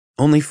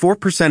Only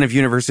 4% of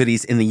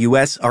universities in the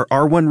U.S. are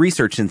R1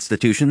 research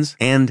institutions,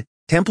 and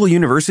Temple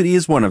University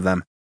is one of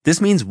them. This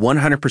means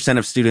 100%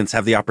 of students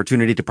have the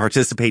opportunity to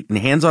participate in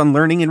hands-on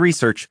learning and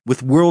research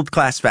with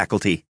world-class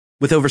faculty.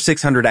 With over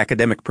 600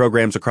 academic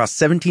programs across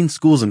 17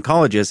 schools and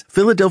colleges,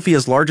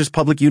 Philadelphia's largest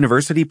public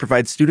university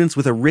provides students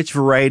with a rich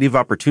variety of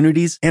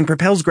opportunities and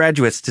propels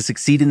graduates to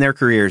succeed in their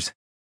careers.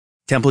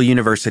 Temple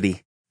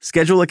University.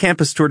 Schedule a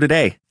campus tour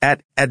today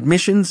at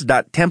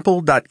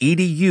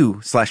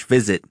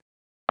admissions.temple.edu/visit.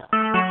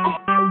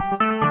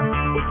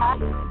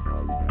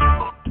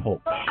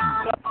 Talk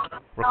show.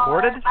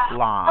 Recorded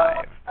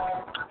live.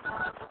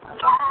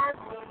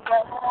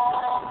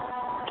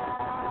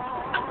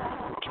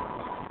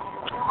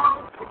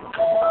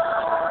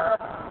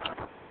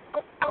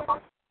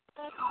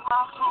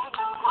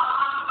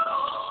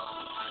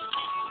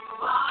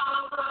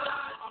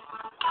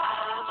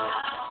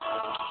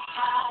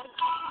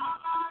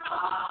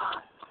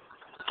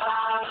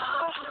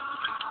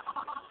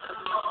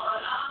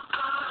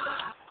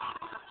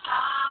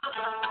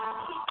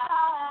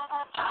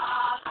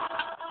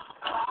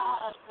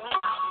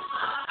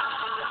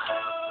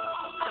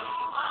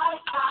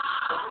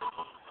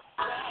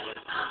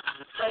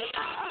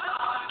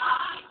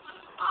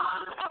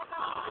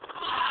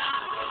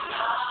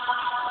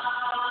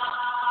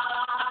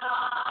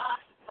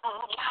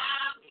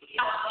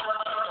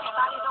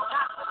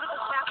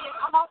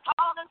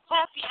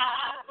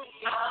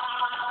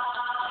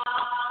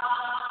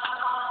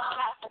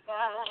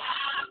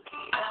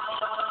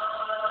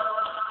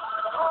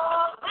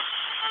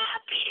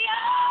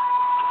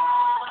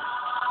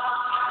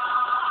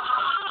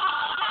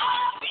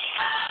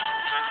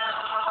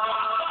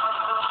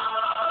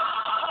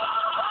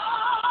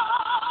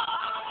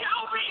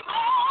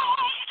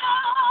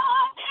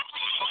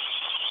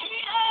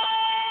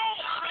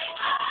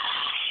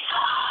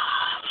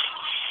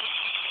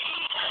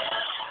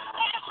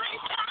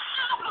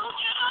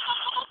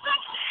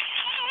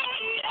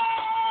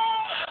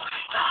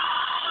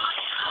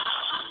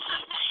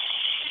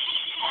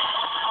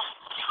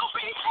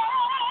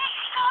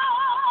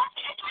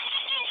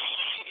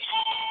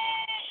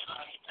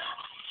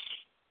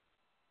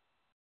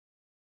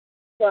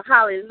 Well,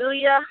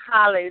 hallelujah,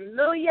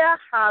 hallelujah,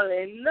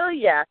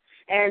 hallelujah.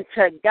 And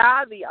to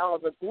God be all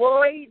the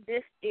glory.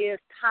 This is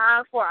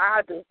time for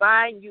our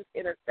Divine Youth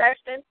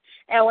Intercession.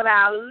 And when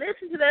I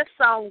listen to that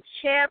song,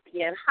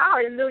 Champion,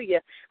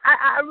 hallelujah,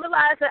 I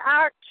realize that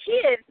our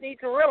kids need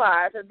to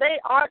realize that they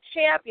are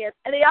champions.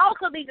 And they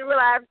also need to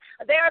realize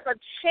that there's a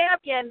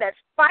champion that's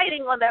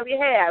fighting on their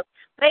behalf.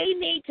 They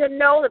need to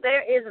know that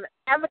there is an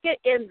advocate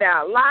in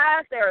their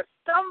lives. There is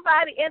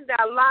somebody in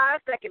their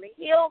lives that can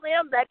heal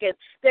them, that can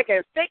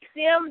fix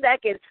them,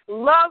 that can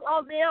love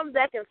on them,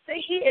 that can sit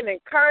here and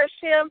encourage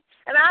them.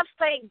 And I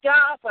thank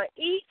God for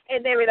each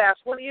and every last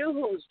one of you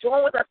who's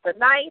joined with us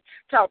tonight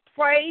to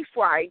pray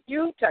for our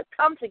youth, to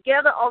come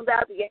together on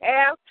their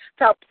behalf,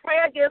 to pray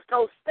against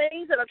those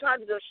things that are trying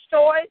to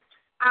destroy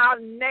our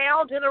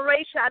now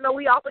generation. I know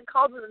we often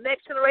call them the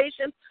next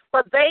generation,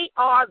 but they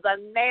are the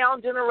now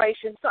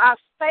generation. So I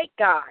thank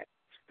God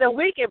that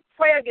we can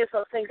pray against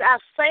those things. I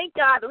thank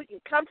God that we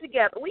can come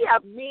together. We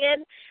have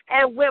men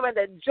and women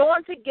that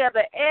join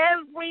together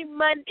every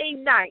Monday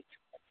night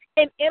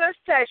in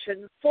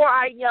intercession for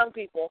our young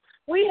people.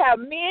 We have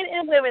men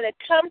and women that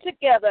come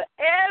together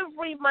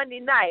every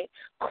Monday night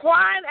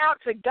crying out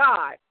to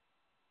God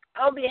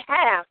on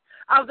behalf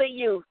of the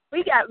youth.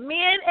 We got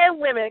men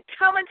and women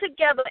coming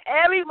together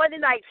every Monday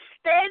night,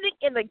 standing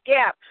in the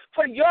gap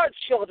for your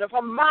children,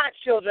 for my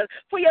children,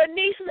 for your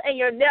nieces and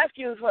your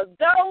nephews, for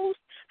those,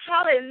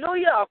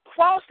 hallelujah,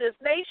 across this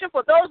nation,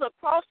 for those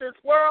across this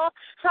world.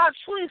 So I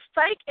truly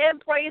thank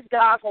and praise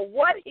God for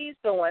what he's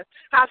doing.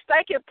 I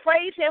thank and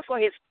praise him for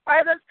his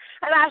presence,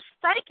 and I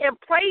thank and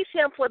praise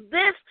him for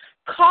this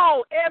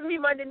call every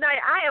Monday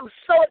night. I am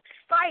so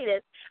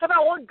excited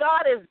about what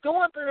God is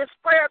doing through this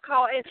prayer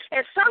call. And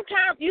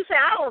sometimes you say,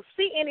 I don't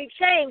see any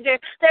change. And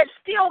there's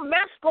still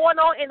mess going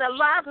on in the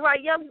lives of our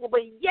young people.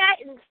 But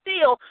yet and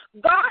still,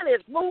 God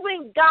is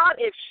moving. God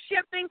is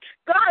shifting.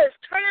 God is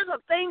turning some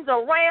things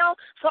around.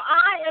 So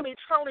I am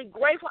eternally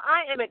grateful.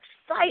 I am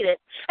excited.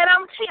 And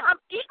I'm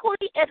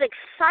equally as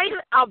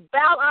excited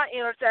about our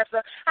intercessor.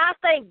 I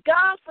thank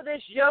God for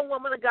this young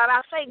woman of God.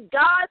 I thank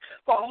God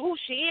for who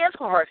she is,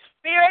 for her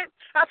spirit.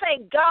 I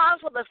thank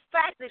God for the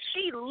fact that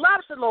she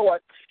loves the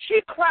Lord.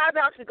 She cries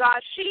out to God.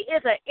 She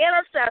is an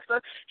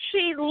intercessor.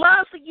 She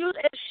loves the youth,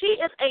 and she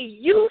is a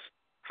youth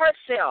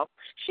herself.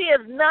 She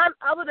is none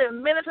other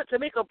than Minister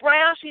Tamika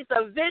Brown. She's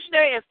the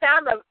visionary and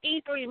founder of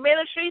E3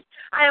 Ministries.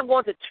 I am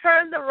going to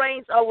turn the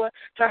reins over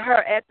to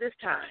her at this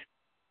time.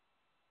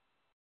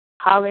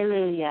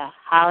 Hallelujah,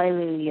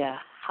 hallelujah,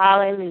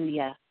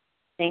 hallelujah.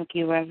 Thank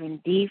you,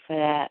 Reverend D, for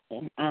that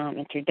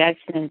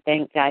introduction, and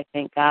I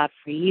thank God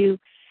for you.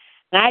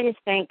 And I just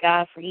thank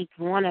God for each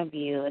one of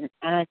you. And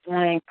I just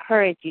want to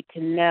encourage you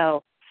to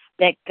know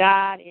that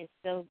God is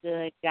so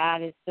good,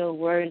 God is so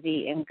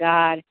worthy, and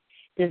God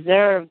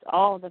deserves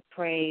all the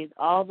praise,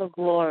 all the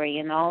glory,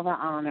 and all the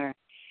honor.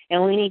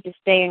 and we need to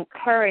stay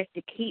encouraged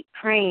to keep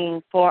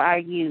praying for our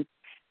youth.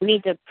 We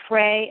need to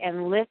pray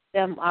and lift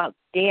them up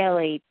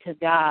daily to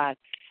God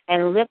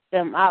and lift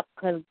them up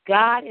because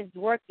God is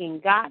working.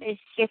 God is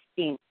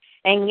shifting.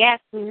 And yes,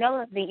 we know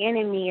that the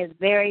enemy is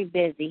very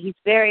busy. He's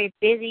very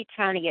busy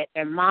trying to get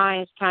their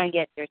minds, trying to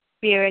get their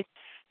spirits,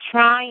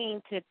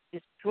 trying to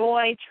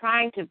destroy,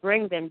 trying to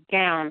bring them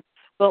down.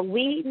 But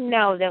we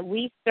know that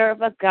we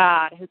serve a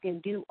God who can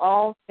do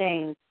all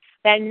things,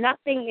 that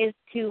nothing is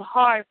too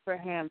hard for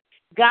him.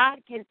 God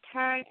can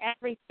turn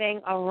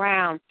everything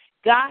around.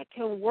 God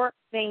can work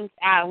things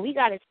out. We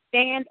got to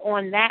stand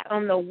on that,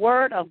 on the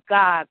word of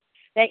God,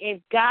 that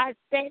if God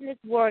said in his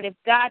word, if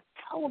God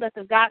told us,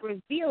 if God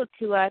revealed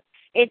to us,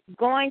 it's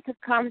going to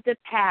come to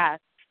pass.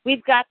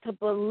 We've got to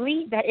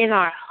believe that in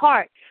our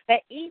heart,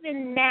 that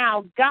even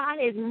now God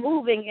is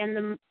moving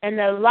in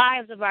the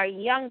lives of our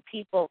young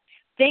people.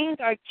 Things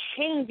are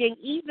changing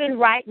even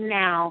right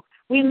now.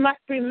 We must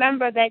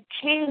remember that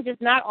change is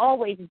not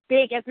always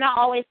big. It's not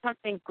always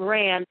something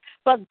grand.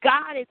 But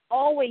God is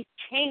always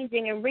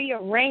changing and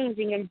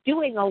rearranging and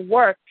doing a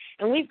work.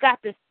 And we've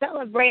got to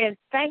celebrate and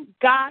thank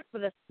God for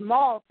the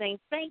small things.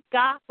 Thank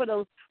God for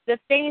the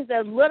things,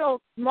 the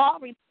little small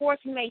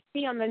reports you may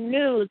see on the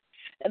news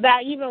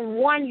about even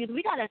one youth.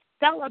 We got to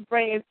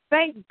celebrate and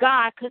thank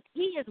God because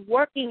he is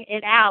working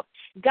it out.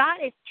 God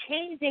is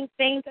changing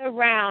things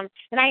around,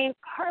 and I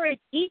encourage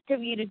each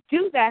of you to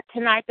do that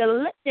tonight, to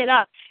lift it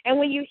up. And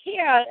when you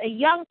hear a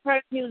young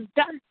person who's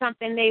done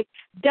something, they've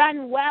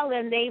done well,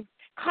 and they've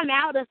come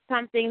out of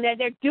something that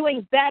they're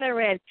doing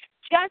better in,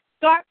 just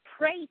start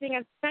praising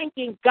and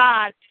thanking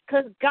God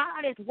because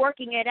God is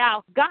working it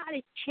out. God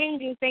is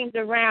changing things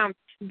around.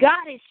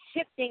 God is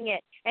shifting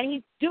it, and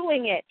he's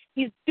doing it.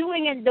 He's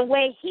doing it the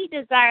way he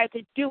desired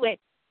to do it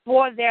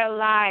for their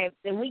lives.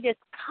 And we just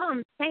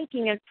come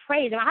thanking and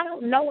praising. I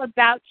don't know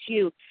about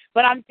you,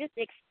 but I'm just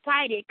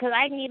excited because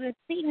I can even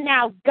see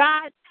now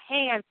God's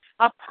hand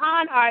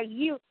upon our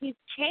youth. He's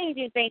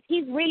changing things.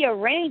 He's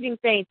rearranging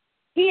things.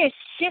 He is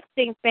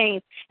shifting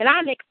things. And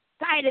I'm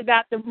excited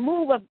about the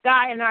move of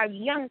God in our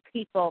young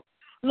people.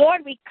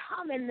 Lord, we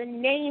come in the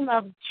name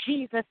of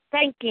Jesus,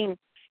 thanking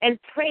and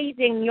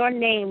praising your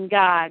name,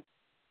 God,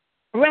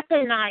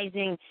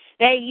 recognizing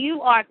that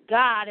you are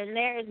God and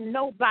there is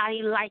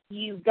nobody like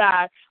you,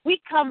 God.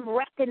 We come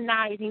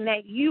recognizing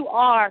that you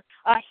are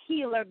a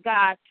healer,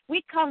 God.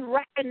 We come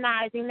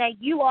recognizing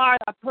that you are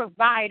a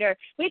provider.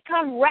 We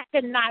come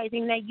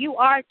recognizing that you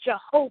are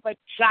Jehovah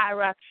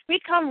Jireh. We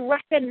come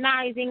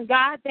recognizing,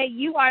 God, that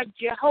you are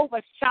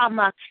Jehovah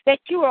Shammah, that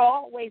you are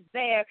always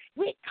there.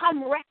 We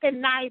come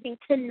recognizing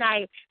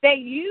tonight that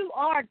you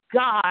are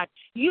God.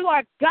 You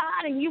are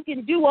God and you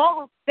can do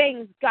all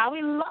things, God.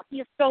 We love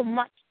you so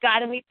much,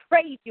 God, and we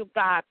praise you,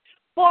 God,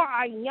 for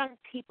our young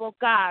people,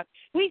 God.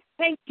 We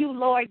thank you,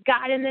 Lord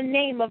God, in the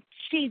name of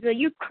Jesus.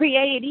 You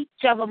created each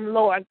of them,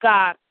 Lord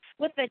God,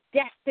 with a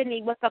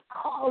destiny, with a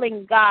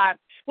calling, God,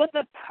 with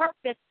a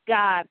purpose,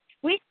 God.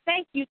 We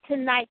thank you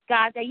tonight,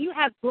 God, that you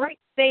have great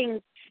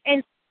things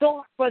in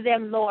store for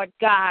them, Lord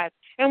God.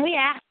 And we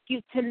ask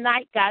you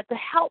tonight, God, to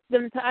help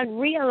them to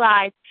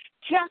realize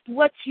just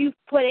what you've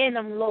put in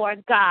them,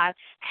 Lord God.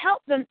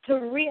 Help them to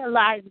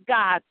realize,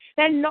 God,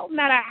 that no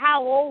matter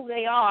how old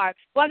they are,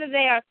 whether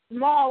they are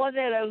small, whether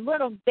they're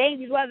little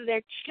babies, whether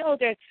they're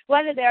children,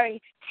 whether they're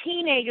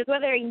teenagers,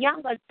 whether they're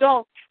young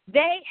adults,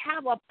 they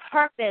have a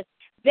purpose.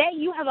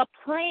 You have a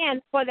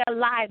plan for their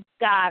lives,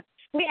 God.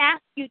 We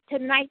ask you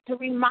tonight to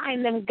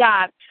remind them,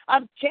 God,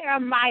 of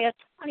Jeremiah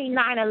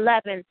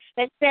 29:11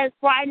 that says,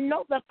 "For I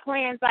know the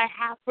plans I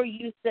have for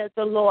you, says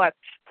the Lord.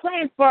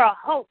 Plans for a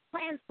hope,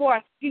 plans for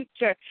a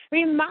future."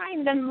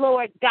 Remind them,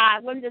 Lord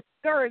God, when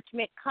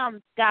discouragement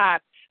comes, God,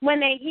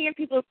 when they hear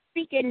people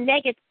speaking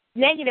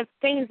negative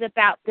things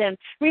about them.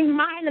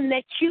 Remind them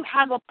that you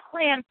have a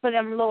plan for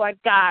them, Lord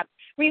God.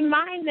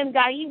 Remind them,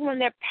 God, even when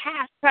their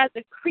past tries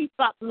to creep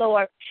up,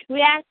 Lord,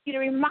 we ask you to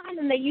remind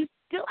them that you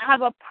still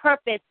have a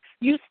purpose.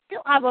 You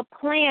still have a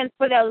plan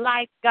for their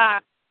life,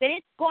 God, that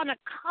it's going to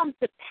come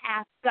to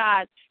pass,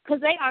 God,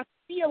 because they are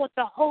filled with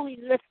the Holy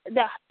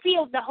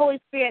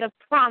Spirit of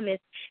promise.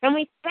 And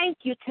we thank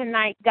you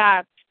tonight,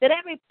 God, that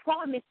every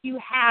promise you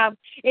have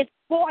is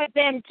for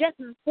them, just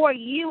as for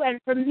you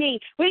and for me.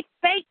 We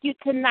thank you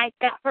tonight,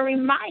 God, for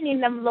reminding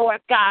them,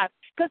 Lord God,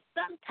 because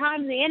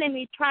sometimes the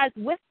enemy tries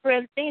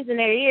whispering things in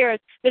their ears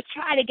to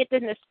try to get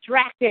them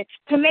distracted,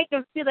 to make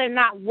them feel they're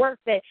not worth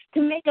it,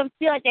 to make them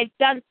feel like they've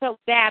done so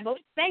bad. But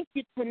we thank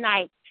you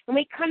tonight, and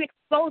we come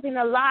exposing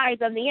the lies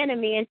of the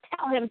enemy and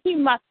tell him he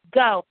must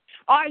go.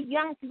 Our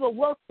young people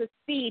will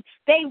succeed.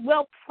 They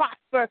will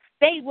prosper.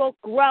 They will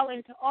grow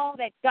into all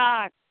that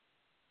God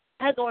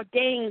has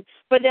ordained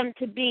for them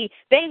to be.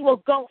 They will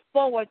go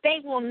forward. They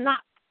will not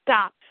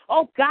stop.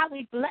 Oh, God,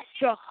 we bless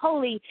your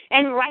holy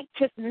and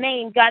righteous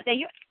name, God, that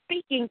you're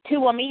speaking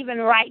to them even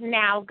right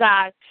now,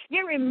 God.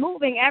 You're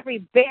removing every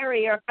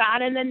barrier,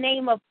 God, in the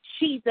name of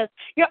Jesus.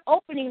 You're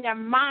opening their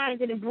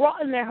minds and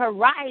broadening their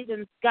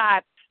horizons,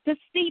 God. to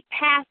see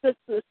past the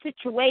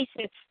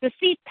situation, to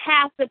see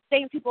past the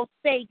things people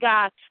say,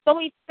 God. But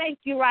we thank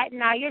you right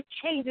now. You're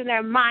changing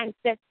their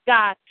mindsets,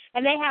 God,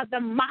 and they have the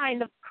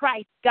mind of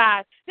Christ,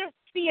 God. They're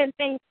seeing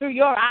things through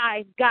your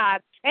eyes,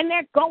 God, and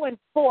they're going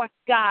forth,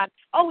 God.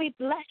 Oh, we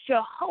bless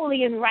your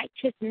holy and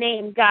righteous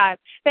name, God,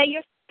 that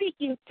you're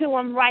speaking to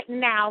them right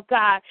now,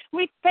 God.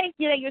 We thank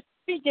you that you're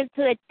speaking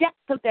to the depths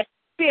of their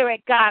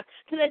spirit, God,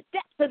 to the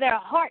depths of their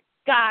heart,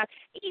 God,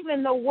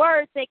 even the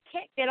words they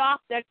can't get off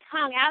their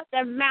tongue, out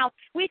their mouth.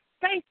 We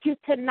thank you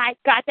tonight,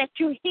 God, that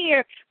you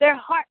hear their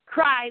heart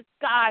cries,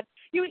 God.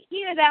 You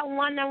hear that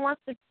one that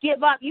wants to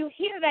give up. You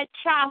hear that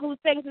child who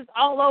thinks it's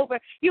all over.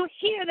 You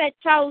hear that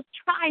child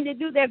who's trying to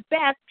do their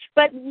best,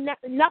 but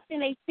nothing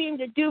they seem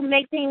to do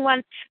makes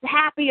anyone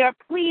happy or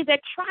pleased. They're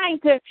trying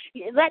to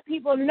let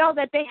people know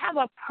that they have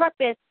a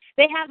purpose.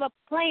 They have a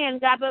plan,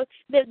 God,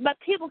 but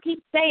people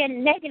keep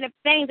saying negative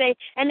things.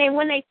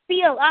 When they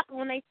feel up,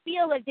 when they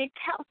feel that they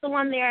tell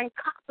someone their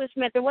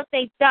accomplishments or what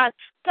they've done,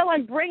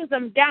 someone brings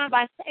them down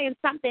by saying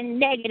something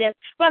negative.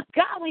 But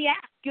God, we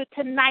ask you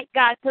tonight,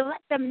 God, to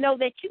let them know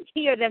that you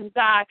hear them,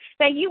 God,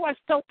 that you are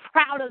so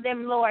proud of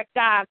them, Lord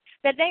God,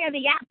 that they are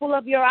the apple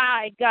of your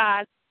eye,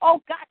 God.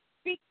 Oh, God,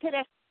 speak to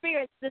their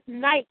spirits this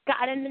night,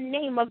 God, in the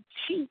name of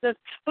Jesus,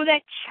 for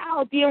that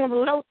child dealing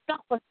with low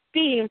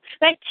self-esteem,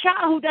 that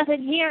child who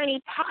doesn't hear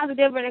any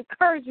positive and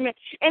encouragement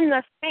in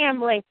the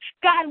family.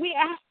 God, we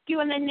ask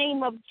you in the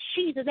name of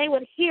Jesus, they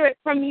would hear it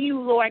from you,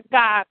 Lord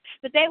God,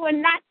 that they would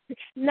not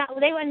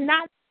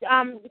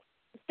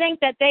think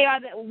that they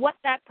are what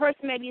that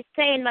person may be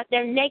saying, like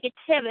their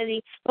negativity.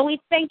 But we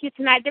thank you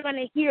tonight. They're going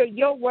to hear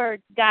your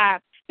words,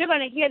 God. They're going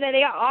to hear that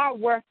they are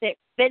worth it,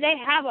 that they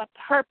have a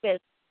purpose,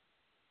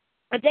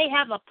 that they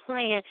have a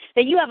plan,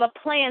 that you have a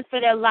plan for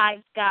their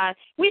lives, God.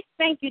 We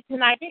thank you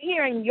tonight. You're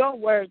hearing your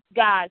words,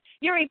 God.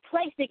 You're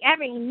replacing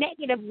every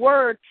negative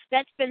word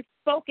that's been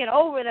spoken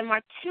over them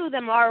or to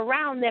them or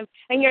around them,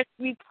 and you're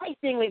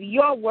replacing with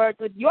your words,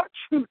 with your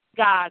truth,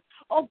 God.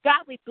 Oh,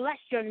 God, we bless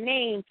your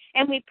name,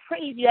 and we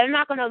praise you. They're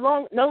not going to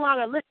no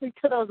longer listen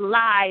to those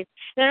lies.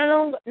 They're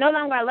no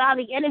longer allow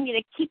the enemy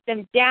to keep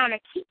them down or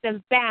keep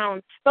them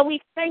bound. But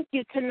we thank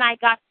you tonight,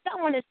 God.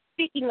 Someone is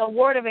speaking a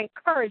word of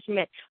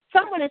encouragement.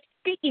 Someone is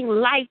speaking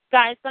life,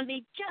 God. It's going to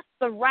be just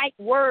the right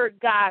word,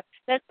 God,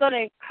 that's going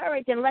to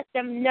encourage and let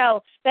them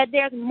know that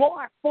there's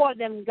more for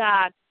them,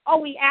 God. Oh,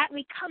 we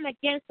come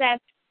against that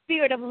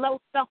spirit of low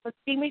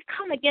self-esteem. We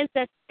come against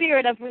that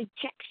spirit of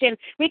rejection.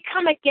 We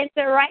come against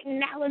it right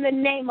now in the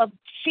name of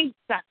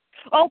Jesus.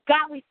 Oh,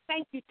 God, we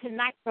thank you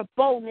tonight for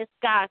boldness,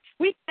 God.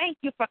 We thank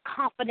you for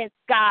confidence,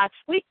 God.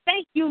 We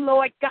thank you,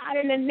 Lord God,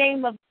 in the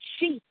name of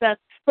Jesus,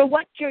 for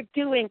what you're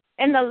doing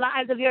in the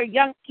lives of your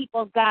young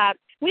people, God.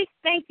 We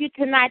thank you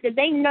tonight that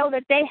they know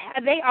that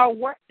they are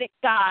worth it,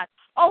 God.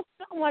 Oh,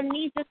 someone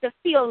needs us to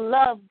feel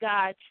love,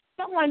 God.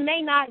 Someone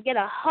may not get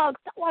a hug.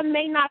 Someone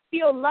may not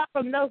feel love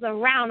from those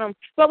around them.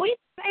 But we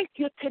thank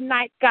you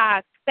tonight,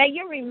 God, that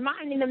you're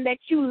reminding them that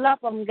you love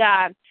them,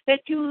 God,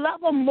 that you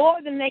love them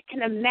more than they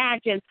can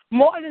imagine,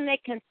 more than they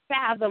can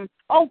fathom.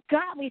 Oh,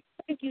 God, we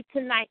thank you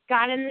tonight,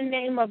 God, in the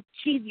name of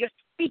Jesus. You're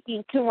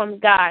speaking to them,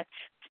 God.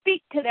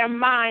 Speak to their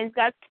minds,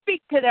 God.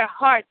 Speak to their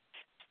hearts.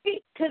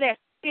 Speak to their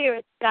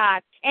spirits,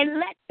 God, and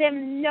let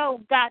them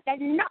know, God,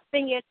 that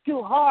nothing is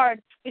too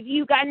hard with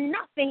you, God.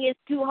 Nothing is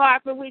too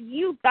hard, for with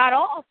you, God,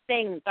 all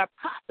things are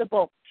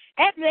possible.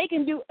 And they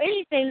can do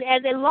anything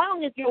as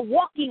long as you're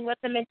walking with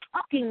them and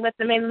talking with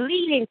them and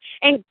leading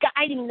and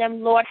guiding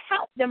them, Lord.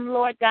 Help them,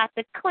 Lord God,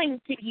 to cling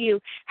to you.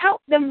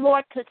 Help them,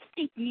 Lord, to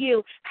seek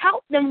you.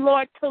 Help them,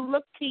 Lord, to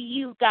look to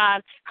you,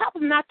 God. Help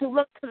them not to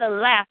look to the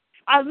left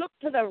or look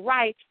to the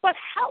right, but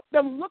help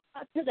them look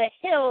up to the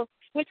hills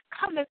which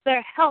cometh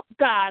their help,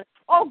 God.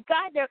 Oh,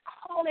 God, they're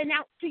calling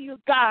out to you,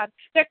 God.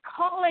 They're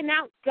calling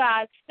out,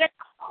 God. They're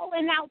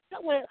calling out.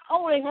 Someone is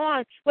holding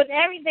on with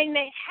everything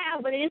they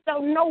have, but they just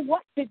don't know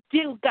what to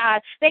do,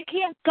 God. They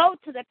can't go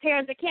to the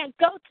parents. They can't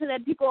go to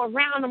the people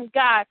around them,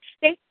 God.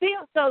 They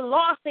feel so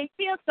lost. They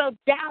feel so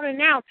down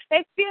and out.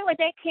 They feel like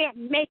they can't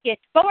make it.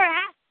 But we're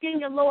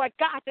asking the Lord,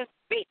 God, to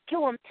speak to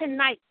them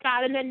tonight,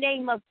 God, in the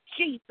name of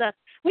Jesus.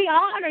 We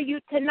honor you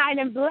tonight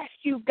and bless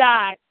you,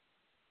 God.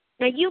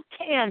 That you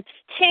can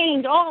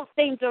change all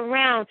things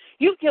around.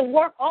 You can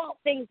work all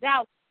things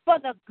out for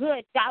the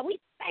good, God. We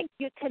thank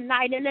you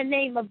tonight in the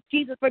name of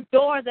Jesus for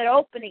doors that are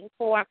opening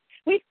for them.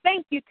 We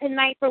thank you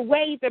tonight for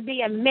ways that are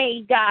being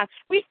made, God.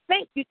 We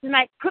thank you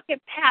tonight crooked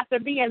paths are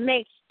being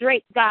made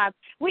straight, God.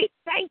 We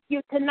thank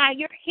you tonight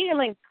you're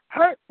healing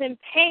hurts and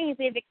pains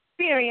they've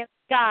experienced,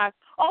 God.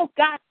 Oh,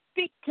 God,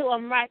 speak to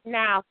them right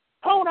now.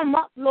 Hold them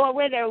up, Lord,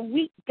 where they're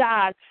weak,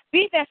 God.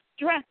 Be their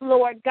strength,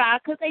 Lord God,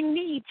 because they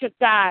need you,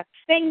 God.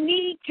 They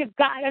need you,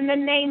 God, in the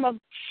name of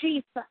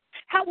Jesus.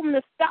 Help them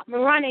to stop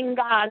running,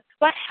 God,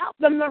 but help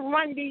them to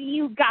run to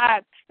you,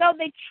 God. So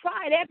they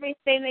tried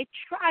everything. They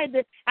tried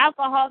the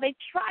alcohol. They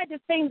tried the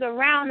things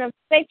around them.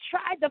 They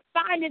tried to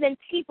find it in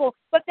people,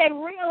 but they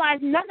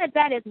realized none of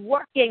that is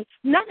working.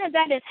 None of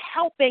that is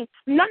helping.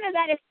 None of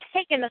that is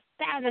taking the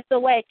sadness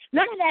away.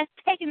 None of that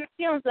is taking the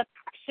feelings of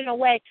depression depression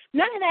away.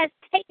 None of that's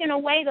taken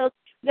away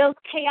those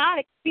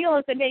chaotic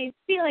feelings that they're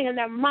feeling in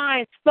their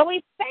minds. But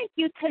we thank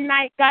you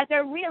tonight, God.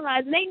 They're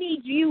realizing they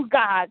need you,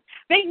 God.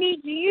 They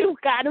need you,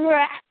 God. And we're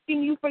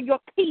asking you for your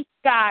peace,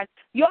 God.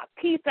 Your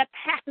peace that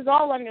passes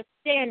all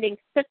understanding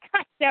to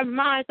touch their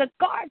minds, to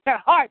guard their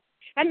hearts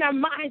and their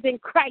minds in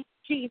Christ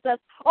Jesus.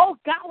 Oh,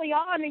 God, we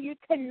honor you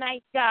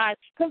tonight, God,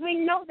 because we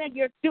know that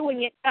you're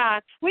doing it,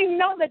 God. We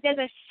know that there's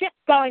a shift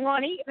going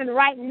on even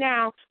right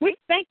now. We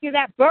thank you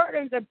that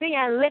burdens are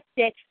being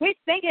lifted. We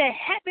thank you that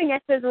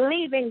heaviness is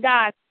leaving,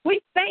 God.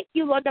 We thank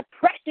you, Lord,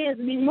 depression is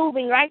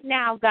moving right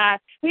now, God.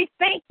 We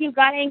thank you,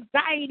 God,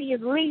 anxiety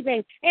is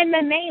leaving in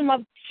the name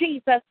of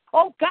Jesus.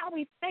 Oh, God,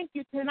 we thank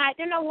you tonight.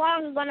 They're no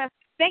longer going to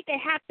think they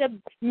have to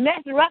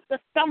measure up to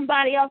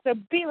somebody else or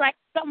be like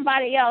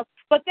somebody else,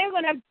 but they're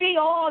going to be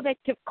all that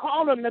you've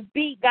called them to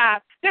be, God.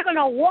 They're going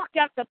to walk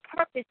out the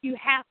purpose you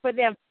have for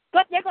them,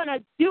 but they're going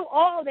to do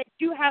all that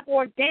you have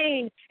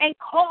ordained and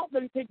called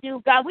them to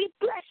do, God. We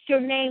bless your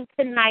name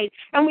tonight,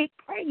 and we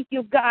praise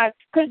you, God,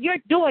 because you're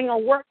doing a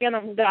work in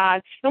them,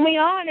 God, and we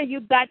honor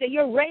you, God, that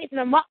you're raising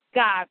them up,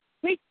 God.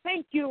 We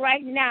thank you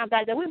right now,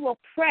 God, that we will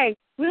pray.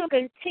 We will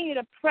continue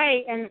to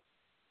pray and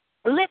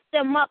lift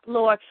them up,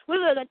 Lord. We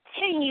will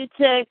continue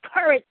to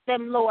encourage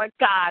them, Lord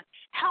God.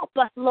 Help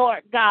us,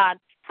 Lord God.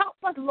 Help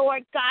us,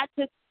 Lord God,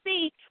 to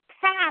see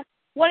past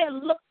what it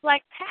looks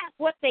like, past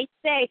what they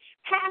say,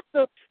 past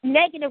the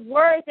negative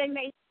words they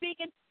may speak,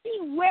 and see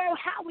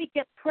how we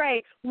can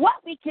pray, what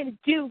we can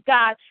do,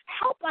 God.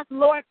 Help us,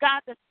 Lord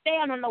God, to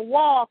stand on the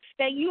wall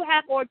that you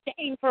have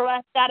ordained for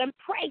us, God, and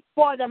pray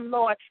for them,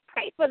 Lord.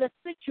 Pray for the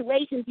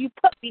situations you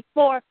put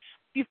before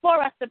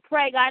us to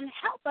pray, God, and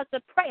help us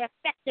to pray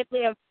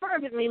effectively and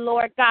fervently,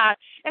 Lord God.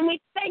 And we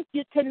thank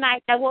you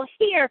tonight that we'll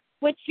hear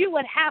what you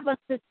would have us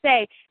to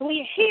say. And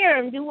we hear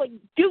and do what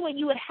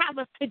you would have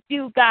us to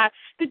do, God,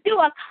 to do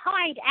a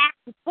kind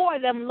act for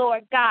them,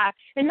 Lord God,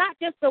 and not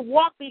just to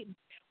walk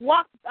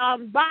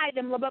by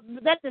them,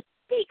 but to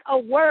speak a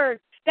word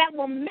that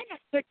will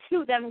minister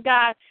to them,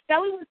 God,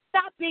 that we would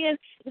stop being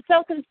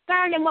so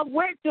concerned in what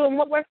we're doing,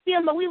 what we're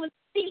feeling, but we would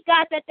see,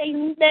 God, that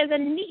there's a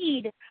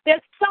need.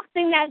 There's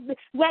something that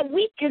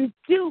we can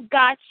do,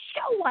 God.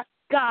 Show us,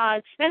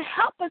 God, and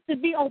help us to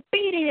be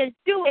obedient and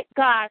do it,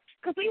 God,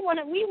 because we want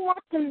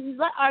to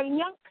let our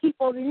young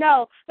people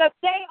know that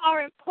they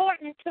are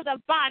important to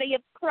the body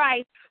of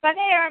Christ, that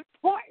they are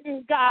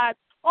important, God.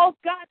 Oh,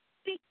 God,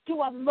 speak to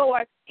them,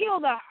 Lord.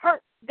 Heal the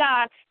hurt,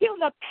 God. Heal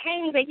the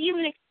pain they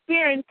even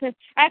experience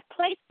at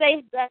place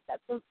they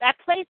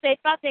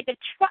thought they could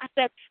trust,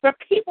 that for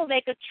people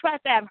they could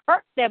trust that have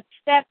hurt them,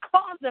 that have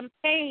caused them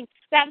pain,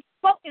 that have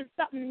spoken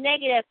something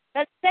negative,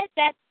 that said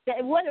that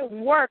it wouldn't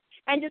work,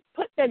 and just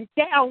put them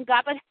down,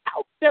 God. But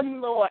help them,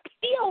 Lord.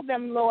 Heal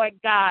them, Lord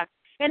God,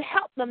 and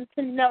help them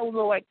to know,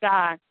 Lord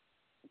God,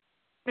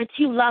 that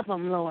you love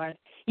them, Lord.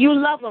 You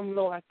love them,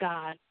 Lord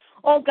God.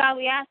 Oh, God,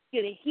 we ask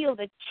you to heal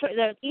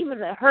even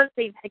the hurt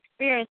they've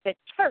experienced at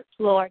church,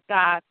 Lord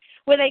God,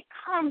 where they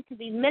come to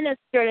be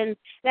ministered and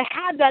they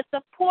have that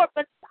support,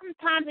 but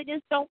sometimes they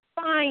just don't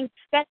find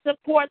that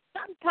support.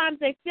 Sometimes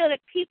they feel that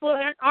people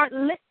aren't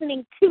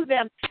listening to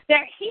them.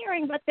 They're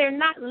hearing, but they're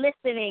not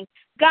listening.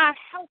 God,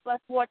 help us,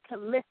 Lord, to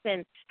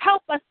listen.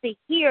 Help us to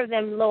hear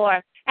them,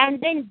 Lord,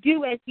 and then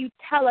do as you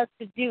tell us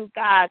to do,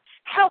 God.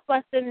 Help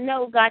us to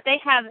know, God, they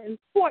have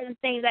important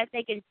things that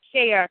they can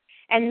share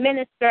and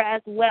minister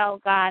as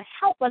well, God.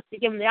 Help us to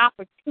give them the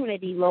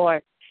opportunity,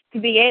 Lord, to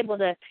be able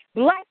to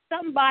bless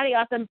somebody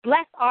else and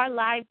bless our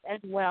lives as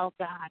well,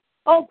 God.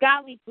 Oh,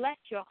 God, we bless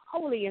your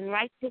holy and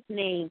righteous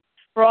name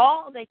for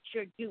all that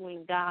you're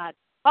doing, God.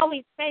 Oh,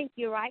 we thank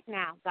you right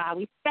now, God.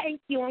 We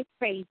thank you and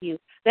praise you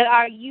that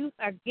our youth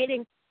are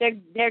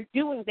they're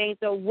doing things,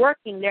 they're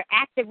working, they're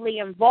actively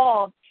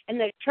involved in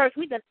the church.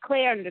 We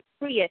declare and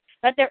decree it,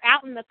 that they're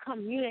out in the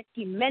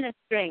community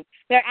ministering.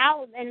 They're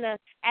out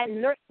at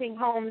nursing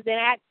homes and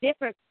at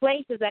different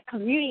places, at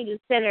community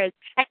centers,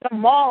 at the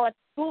mall, at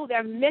school.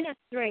 They're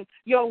ministering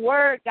your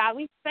word, God.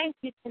 We thank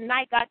you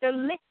tonight, God. They're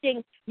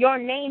lifting your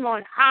name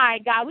on high,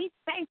 God. We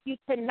thank you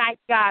tonight,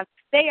 God.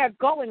 They are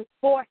going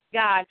forth,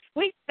 God.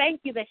 We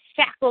thank you the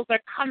shackles are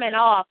coming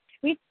off.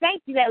 We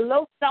thank you that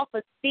low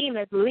self-esteem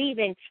is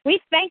leaving. We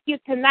thank you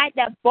tonight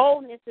that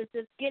boldness is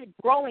just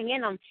growing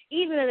in them,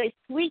 even as they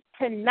sleep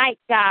tonight,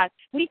 God.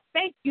 We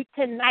thank you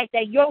tonight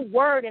that your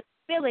word is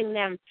filling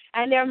them,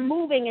 and they're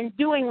moving and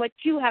doing what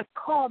you have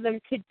called them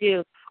to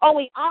do. Oh,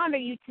 we honor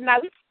you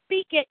tonight. We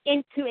speak it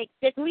into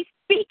existence. We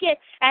speak it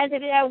as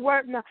it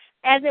were.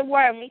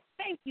 And we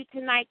thank you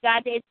tonight,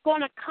 God, that it's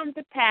going to come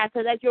to pass,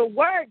 so that your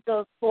word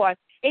goes forth.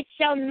 It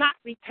shall not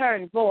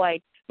return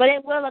void, but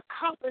it will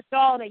accomplish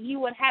all that you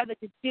would have it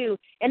to do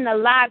in the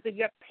lives of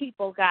your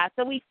people, God.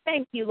 So we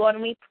thank you, Lord,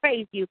 and we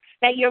praise you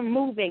that you're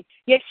moving,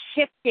 you're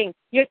shifting,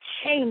 you're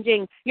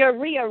changing, you're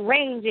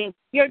rearranging,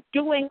 you're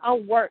doing a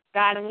work,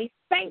 God. And we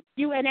thank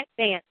you in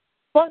advance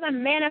for the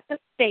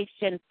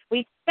manifestation.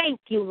 We thank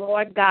you,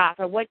 Lord God,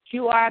 for what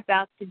you are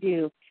about to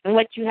do and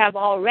what you have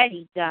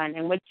already done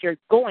and what you're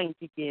going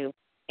to do.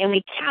 And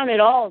we count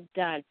it all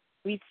done.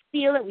 We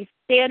feel it, we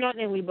stand on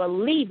it, and we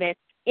believe it,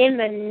 In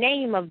the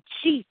name of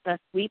Jesus,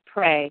 we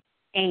pray.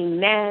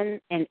 Amen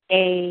and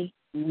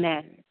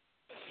amen.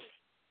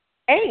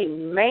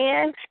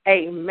 Amen,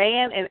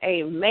 amen, and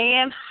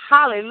amen.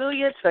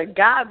 Hallelujah. To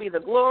God be the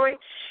glory.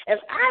 If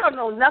I don't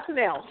know nothing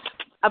else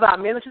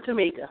about Minister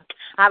Tamika,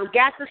 I've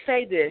got to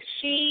say this.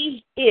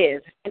 She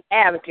is an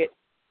advocate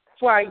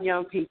for our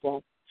young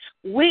people.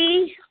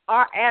 We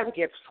are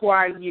advocates for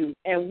our youth,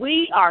 and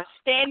we are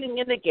standing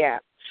in the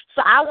gap.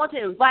 So I want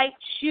to invite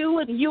you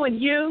and you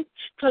and you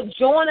to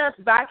join us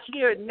back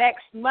here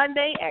next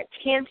Monday at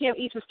 10 p.m.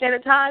 Eastern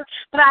Standard Time.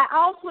 But I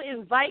also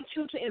invite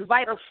you to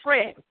invite a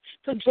friend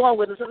to join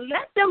with us and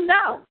let them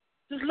know.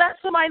 Just let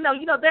somebody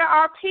know, there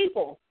are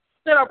people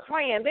that are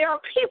praying. There are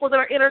people that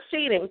are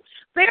interceding.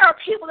 There are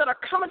people that are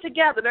coming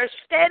together. They're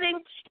standing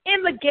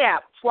in the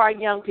gap for our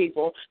young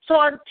people. So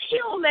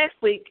until next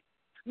week,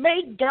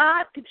 may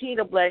God continue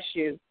to bless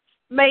you.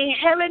 May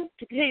heaven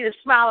continue to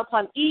smile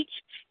upon each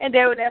and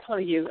every one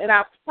of you. And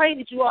I pray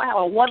that you all have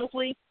a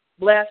wonderfully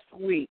blessed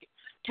week.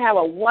 Have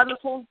a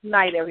wonderful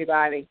night,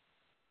 everybody.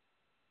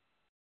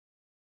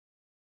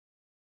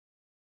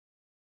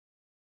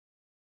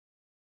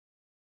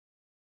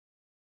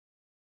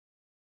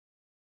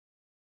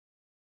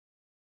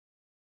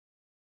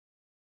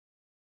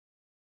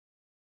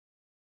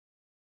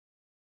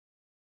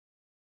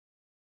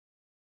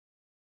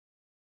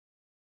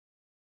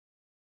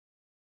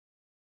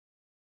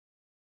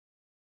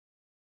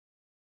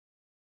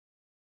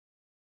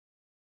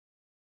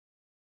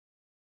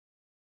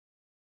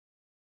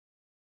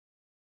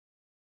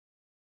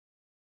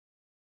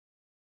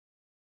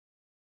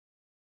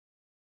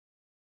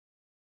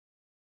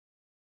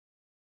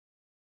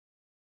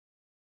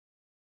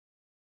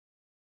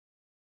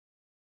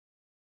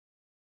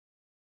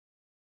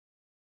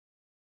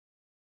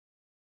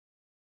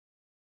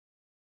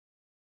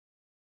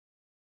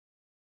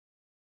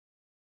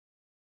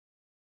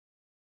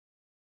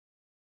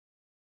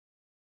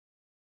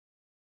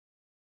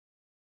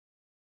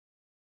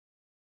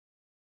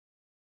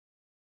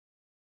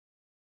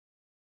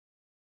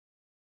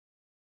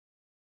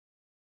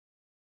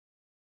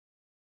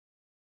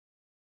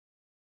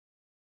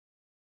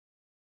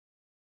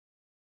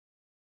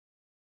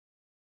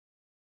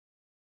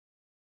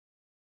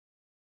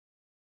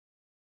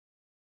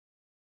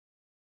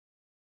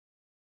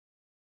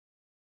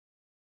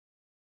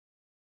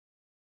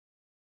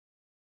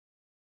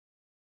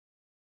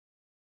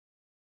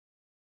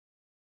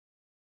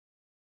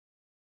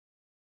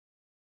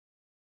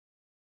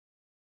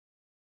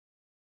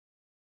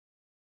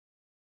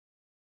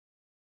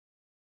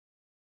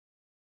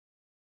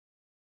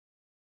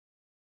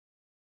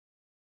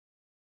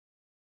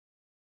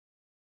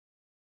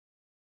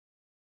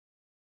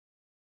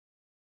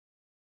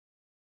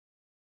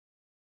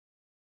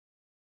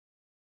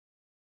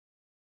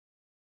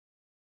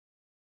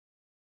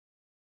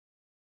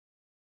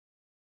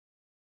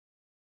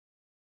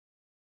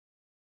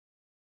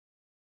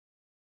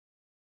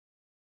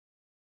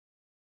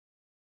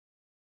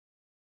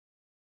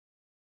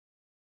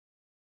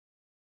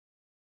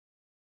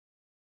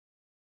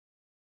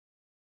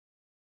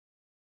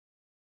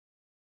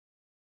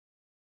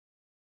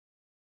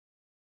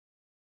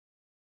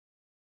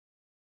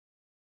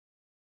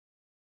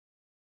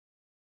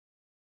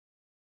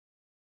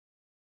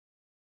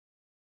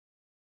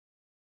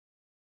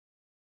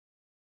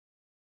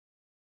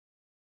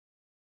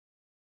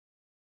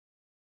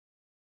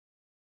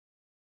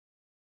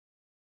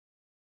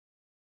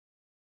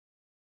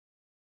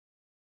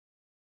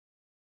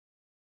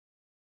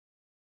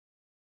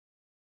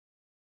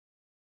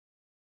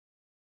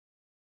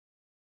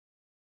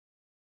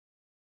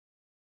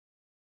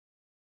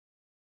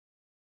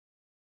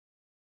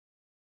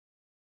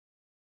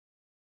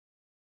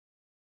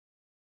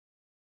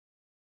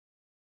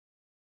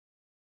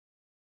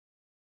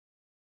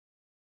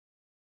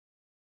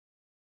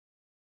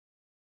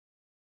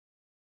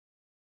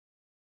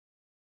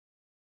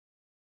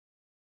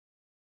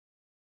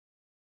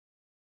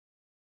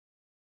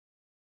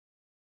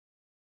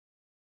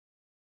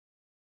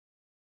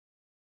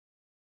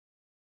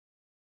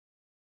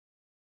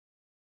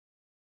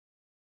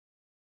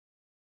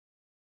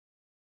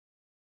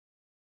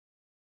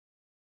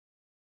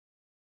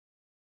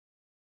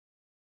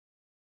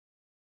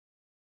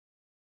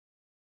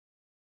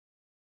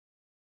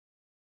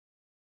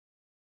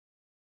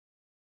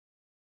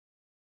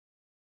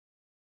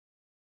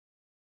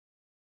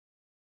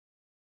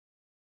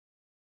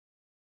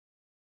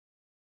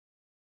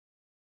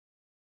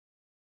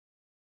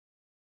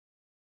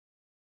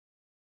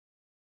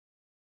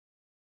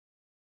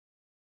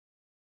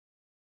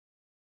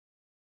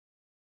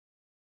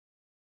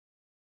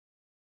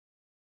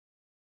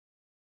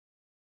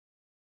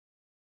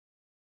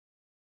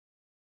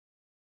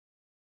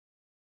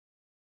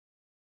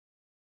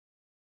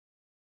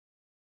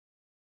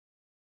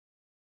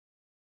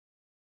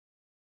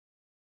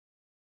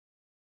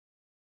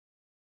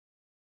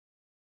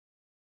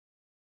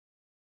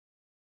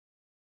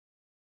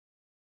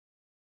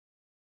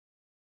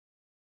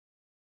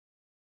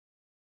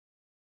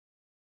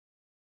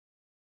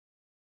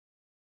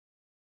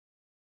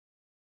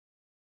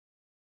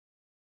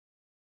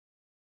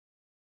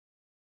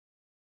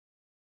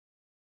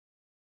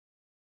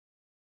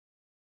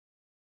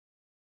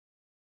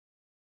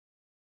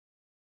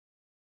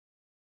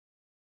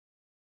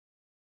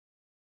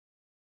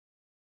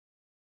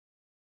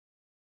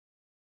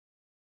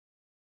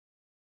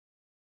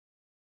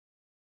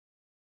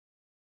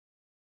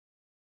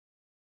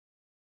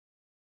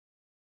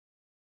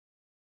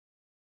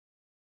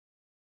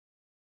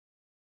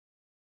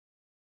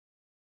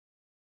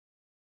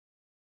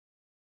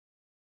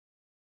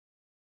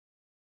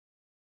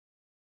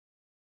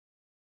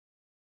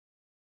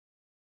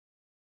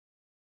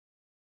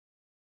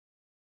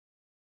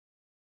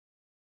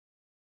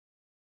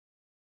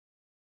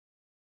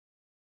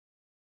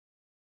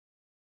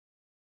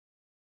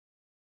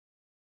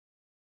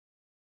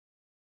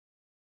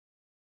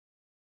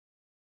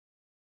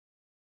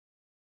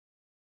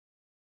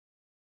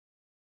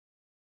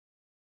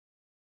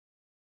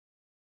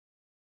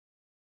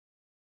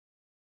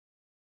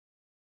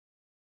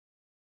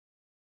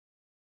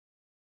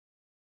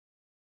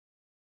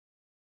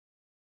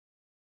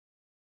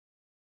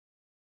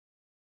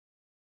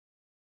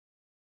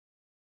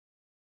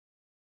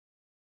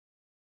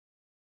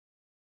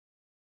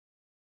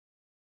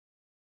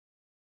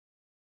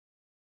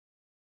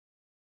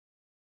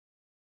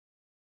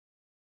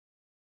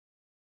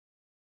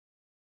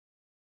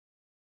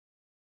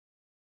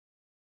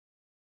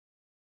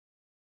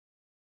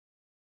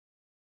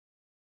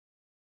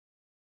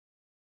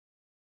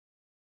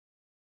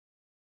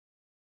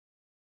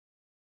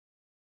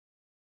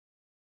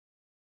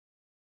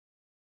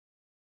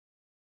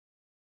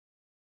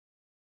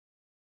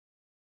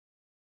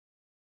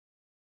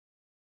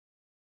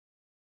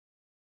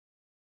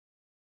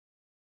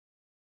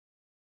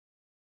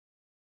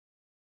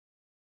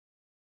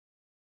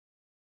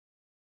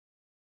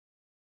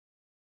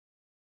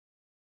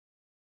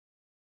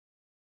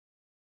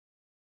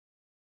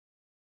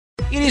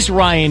 It is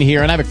Ryan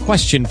here, and I have a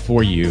question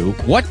for you.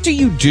 What do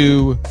you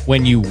do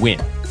when you win?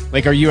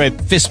 Like, are you a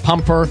fist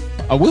pumper,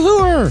 a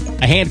woo-hooer,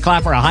 a hand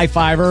clapper, a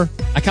high-fiver?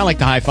 I kind of like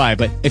the high-five,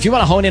 but if you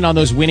want to hone in on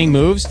those winning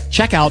moves,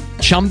 check out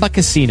Chumba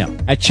Casino.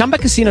 At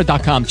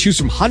ChumbaCasino.com, choose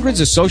from hundreds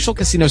of social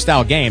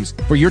casino-style games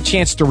for your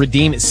chance to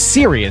redeem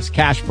serious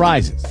cash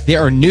prizes.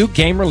 There are new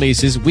game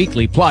releases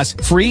weekly, plus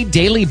free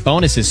daily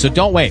bonuses, so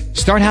don't wait.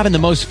 Start having the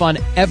most fun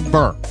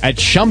ever at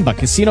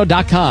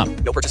ChumbaCasino.com.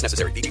 No purchase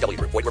necessary. VGW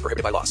Group. Void where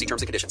prohibited by law. See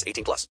terms and conditions. 18+.